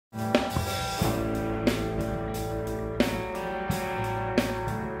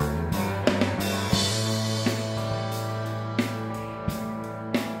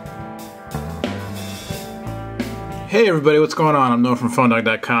Hey everybody, what's going on? I'm Noah from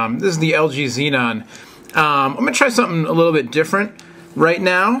PhoneDog.com. This is the LG Xenon. I'm going to try something a little bit different right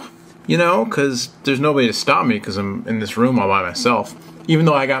now, you know, because there's nobody to stop me because I'm in this room all by myself. Even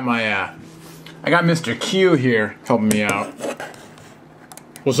though I got my, I got Mr. Q here helping me out.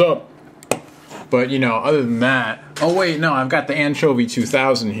 What's up? But, you know, other than that, oh wait, no, I've got the Anchovy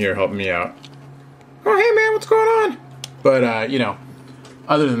 2000 here helping me out. Oh, hey man, what's going on? But, you know,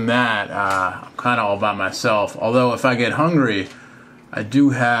 other than that, I'm kind of all by myself. Although, if I get hungry, I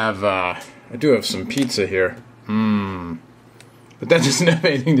do have some pizza here. But that doesn't have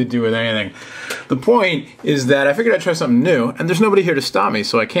anything to do with anything. The point is that I figured I'd try something new, and there's nobody here to stop me,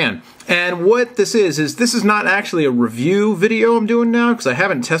 so I can. And what this is not actually a review video I'm doing now, because I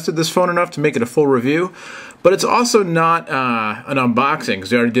haven't tested this phone enough to make it a full review. But it's also not an unboxing,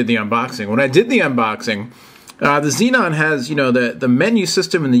 because I already did the unboxing. When I did the unboxing, the Xenon has, you know, the menu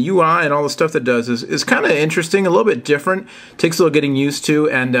system and the UI and all the stuff that does is kind of interesting, a little bit different, takes a little getting used to,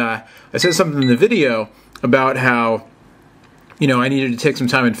 and I said something in the video about how, you know, I needed to take some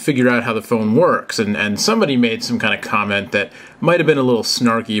time and figure out how the phone works, and somebody made some kind of comment that might have been a little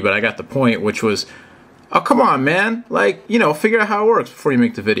snarky, but I got the point, which was, oh, come on, man, like, you know, figure out how it works before you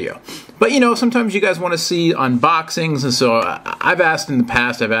make the video. But, you know, sometimes you guys want to see unboxings, and so I've asked in the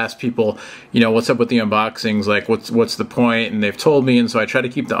past, I've asked people, you know, what's up with the unboxings, like, what's the point, and they've told me, and so I try to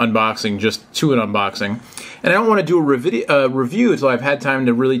keep the unboxing just to an unboxing. And I don't want to do a review until I've had time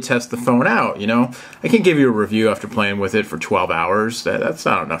to really test the phone out, you know? I can't give you a review after playing with it for 12 hours. That's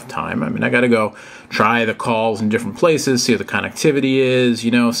not enough time. I mean, I got to go try the calls in different places, see how the connectivity is, you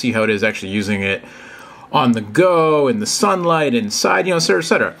know, see how it is actually using it on the go, in the sunlight, inside, you know, et cetera, et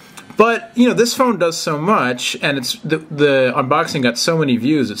cetera. But, you know, this phone does so much, and it's the unboxing got so many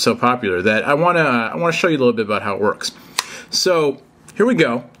views, it's so popular, that I wanna show you a little bit about how it works. So, here we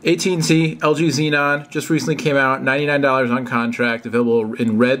go. AT&T, LG Xenon, just recently came out, $99 on contract, available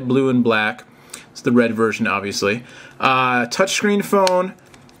in red, blue, and black. It's the red version, obviously. Touchscreen phone,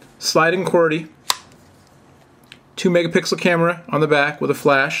 sliding QWERTY, 2-megapixel camera on the back with a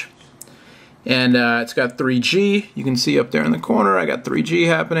flash. And it's got 3G. You can see up there in the corner, I got 3G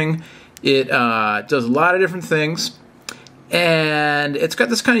happening. It does a lot of different things. And it's got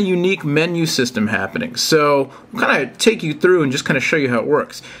this kind of unique menu system happening. So I'll kind of take you through and just kind of show you how it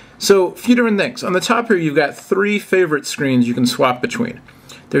works. So a few different things. On the top here, you've got 3 favorite screens you can swap between.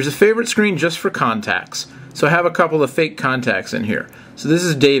 There's a favorite screen just for contacts. So I have a couple of fake contacts in here. So this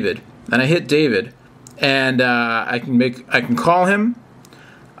is David, and I hit David, and I can call him.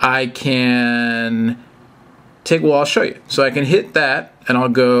 I can take, well, I'll show you. So I can hit that, and I'll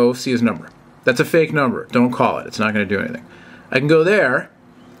go see his number. That's a fake number. Don't call it. It's not going to do anything. I can go there,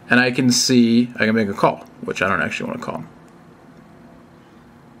 and I can see, I can make a call, which I don't actually want to call him.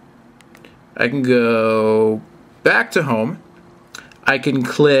 I can go back to home. I can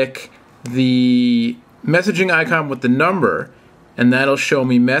click the messaging icon with the number, and that'll show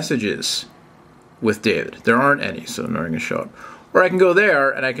me messages with David. There aren't any, so they're not going to show up. Or I can go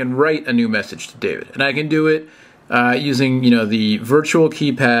there and I can write a new message to David. And I can do it using, you know, the virtual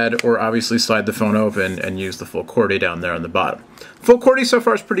keypad, or obviously slide the phone open and use the full QWERTY down there on the bottom. Full QWERTY so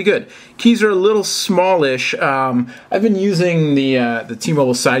far is pretty good. Keys are a little smallish. I've been using the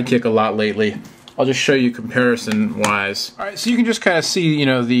T-Mobile Sidekick a lot lately. I'll just show you comparison-wise. All right, so you can just kind of see, you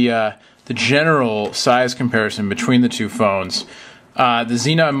know, the general size comparison between the two phones. The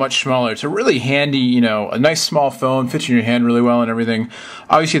Xenon much smaller. It's a really handy, you know, a nice small phone, fits in your hand really well and everything.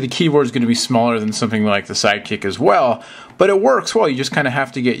 Obviously the keyboard is going to be smaller than something like the Sidekick as well, but it works well. You just kind of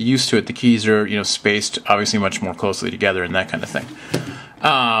have to get used to it. The keys are, you know, spaced obviously much more closely together and that kind of thing.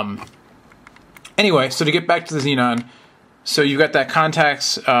 Anyway, so to get back to the Xenon, so you've got that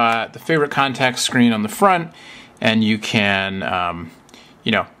contacts, the favorite contacts screen on the front, and you can,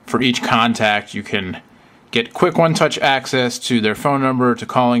 you know, for each contact you can get quick one-touch access to their phone number, to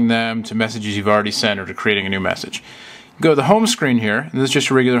calling them, to messages you've already sent, or to creating a new message. You go to the home screen here, and this is just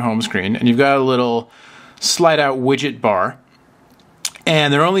a regular home screen, and you've got a little slide-out widget bar.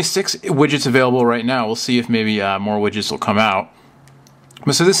 And there are only 6 widgets available right now. We'll see if maybe more widgets will come out.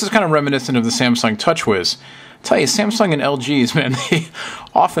 But so this is kind of reminiscent of the Samsung TouchWiz. I tell you, Samsung and LGs, man, they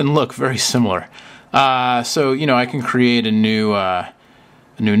often look very similar. So, you know, I can create a new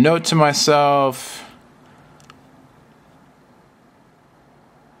note to myself.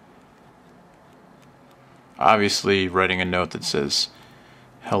 Obviously, writing a note that says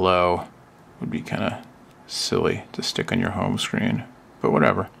hello would be kind of silly to stick on your home screen, but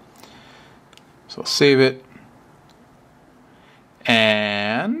whatever. So I'll save it.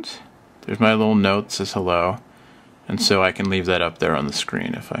 And there's my little note that says hello. And so I can leave that up there on the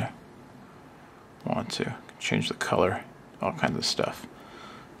screen if I want to. change the color, all kinds of stuff.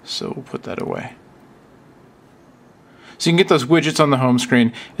 So we'll put that away. So you can get those widgets on the home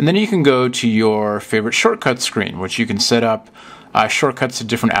screen, and then you can go to your favorite shortcuts screen, which you can set up shortcuts to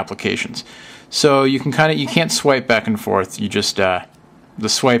different applications. So you can you can't swipe back and forth. You just the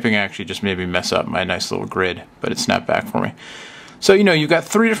swiping actually just made me mess up my nice little grid, but it snapped back for me. So you've got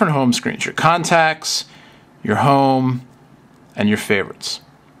 3 different home screens: your contacts, your home, and your favorites.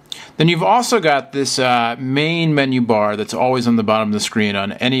 Then you've also got this main menu bar that's always on the bottom of the screen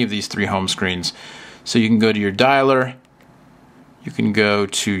on any of these 3 home screens. So you can go to your dialer, you can go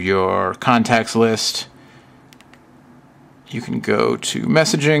to your contacts list, you can go to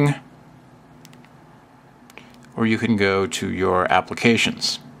messaging, or you can go to your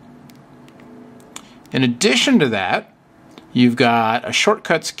applications. In addition to that, you've got a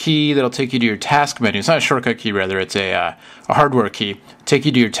shortcuts key that'll take you to your task menu. It's not a shortcut key, rather, it's a hardware key. Take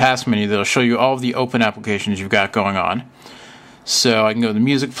you to your task menu that'll show you all of the open applications you've got going on. So I can go to the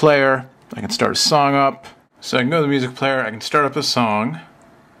music player, I can start a song up. So I can go to the music player, I can start up a song,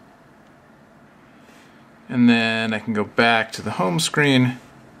 and then I can go back to the home screen,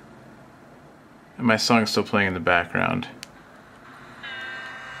 and my song is still playing in the background.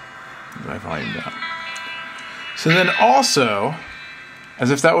 My volume down. So then also,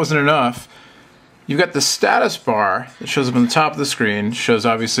 as if that wasn't enough, you've got the status bar that shows up on the top of the screen. Shows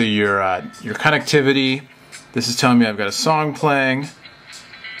obviously your connectivity. This is telling me I've got a song playing.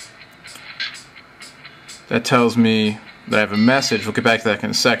 That tells me that I have a message. We'll get back to that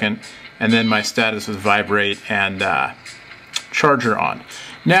in a second. And then my status with vibrate and charger on.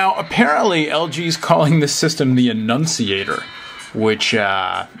 Now, apparently LG's calling this system the Annunciator, which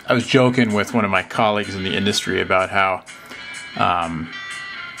I was joking with one of my colleagues in the industry about how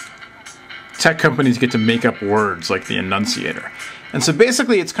tech companies get to make up words like the Annunciator. And so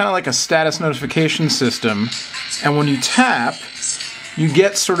basically it's kind of like a status notification system, and when you tap, you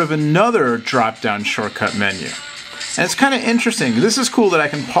get sort of another drop-down shortcut menu. And it's kind of interesting. This is cool that I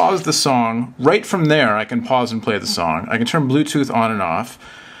can pause the song. Right from there, I can pause and play the song. I can turn Bluetooth on and off.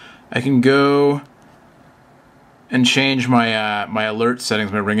 I can go and change my my alert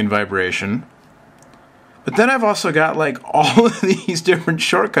settings, my ring and vibration. But then I've also got like all of these different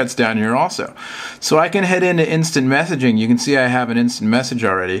shortcuts down here also. So I can head into instant messaging. You can see I have an instant message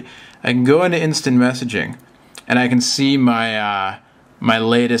already. I can go into instant messaging, and I can see my my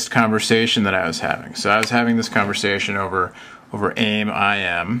latest conversation that I was having. So I was having this conversation over AIM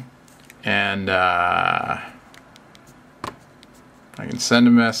IM, and I can send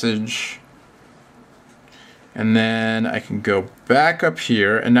a message, and then I can go back up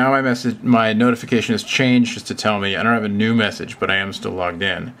here, and now my notification has changed just to tell me I don't have a new message, but I am still logged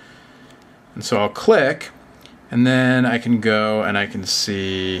in. And so I'll click, and then I can go and I can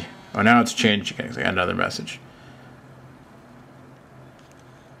see, oh, now it's changed again because I got another message.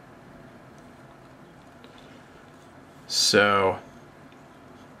 So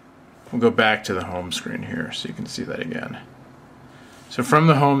we'll go back to the home screen here so you can see that again. So from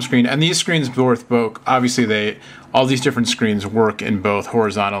the home screen, and these screens both, obviously all these different screens work in both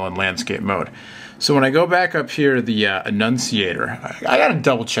horizontal and landscape mode. So when I go back up here to the Annunciator, I gotta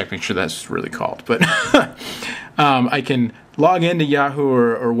double check, make sure that's really called, but I can log into Yahoo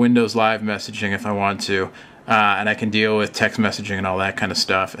or Windows Live messaging if I want to, and I can deal with text messaging and all that kind of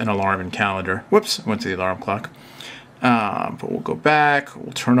stuff, and alarm and calendar. Whoops, went to the alarm clock. But we'll go back,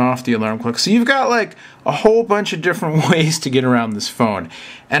 we'll turn off the alarm clock. So you've got like a whole bunch of different ways to get around this phone.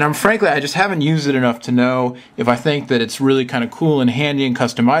 And frankly, I just haven't used it enough to know if I think that it's really kind of cool and handy and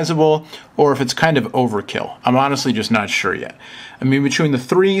customizable, or if it's kind of overkill. I'm honestly just not sure yet. I mean, between the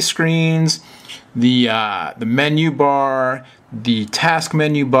 3 screens, the menu bar, the task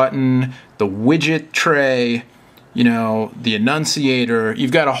menu button, the widget tray, the Annunciator,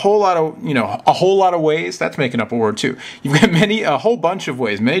 you've got a whole lot of ways. That's making up a word too. You've got a whole bunch of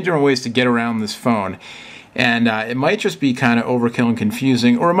ways, many different ways to get around this phone. And it might just be kind of overkill and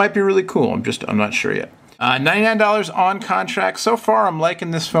confusing, or it might be really cool. I'm not sure yet. $99 on contract. So far, I'm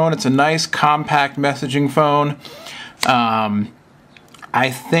liking this phone. It's a nice, compact messaging phone. I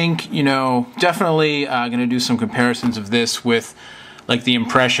think, definitely going to do some comparisons of this with like the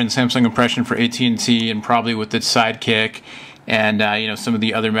Samsung impression for AT&T, and probably with its Sidekick, and some of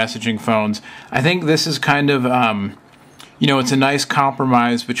the other messaging phones. I think this is kind of it's a nice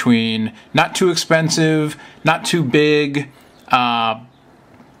compromise between not too expensive, not too big, not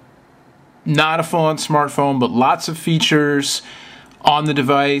a full-on smartphone, but lots of features on the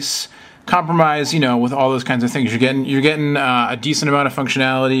device. Compromise, with all those kinds of things. You're getting a decent amount of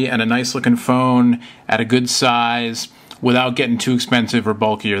functionality and a nice looking phone at a good size. without getting too expensive or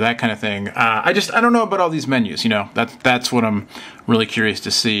bulky or that kind of thing. I don't know about all these menus, you know. That's what I'm really curious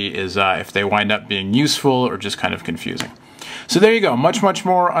to see, is if they wind up being useful or just kind of confusing. So there you go, much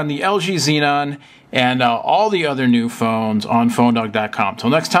more on the LG Xenon and all the other new phones on PhoneDog.com. Till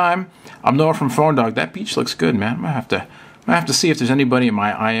next time, I'm Noah from PhoneDog. That beach looks good, man. I'm gonna have to see if there's anybody in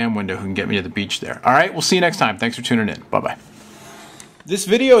my IM window who can get me to the beach there. All right, we'll see you next time. Thanks for tuning in. Bye-bye. This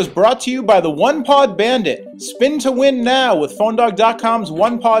video is brought to you by the OnePod Bandit. Spin to win now with PhoneDog.com's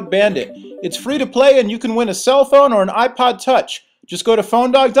OnePod Bandit. It's free to play and you can win a cell phone or an iPod Touch. Just go to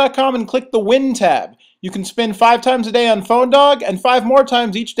PhoneDog.com and click the Win tab. You can spin 5 times a day on PhoneDog and 5 more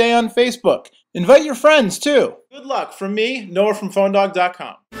times each day on Facebook. Invite your friends too. Good luck from me, Noah from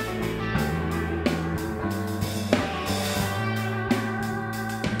PhoneDog.com.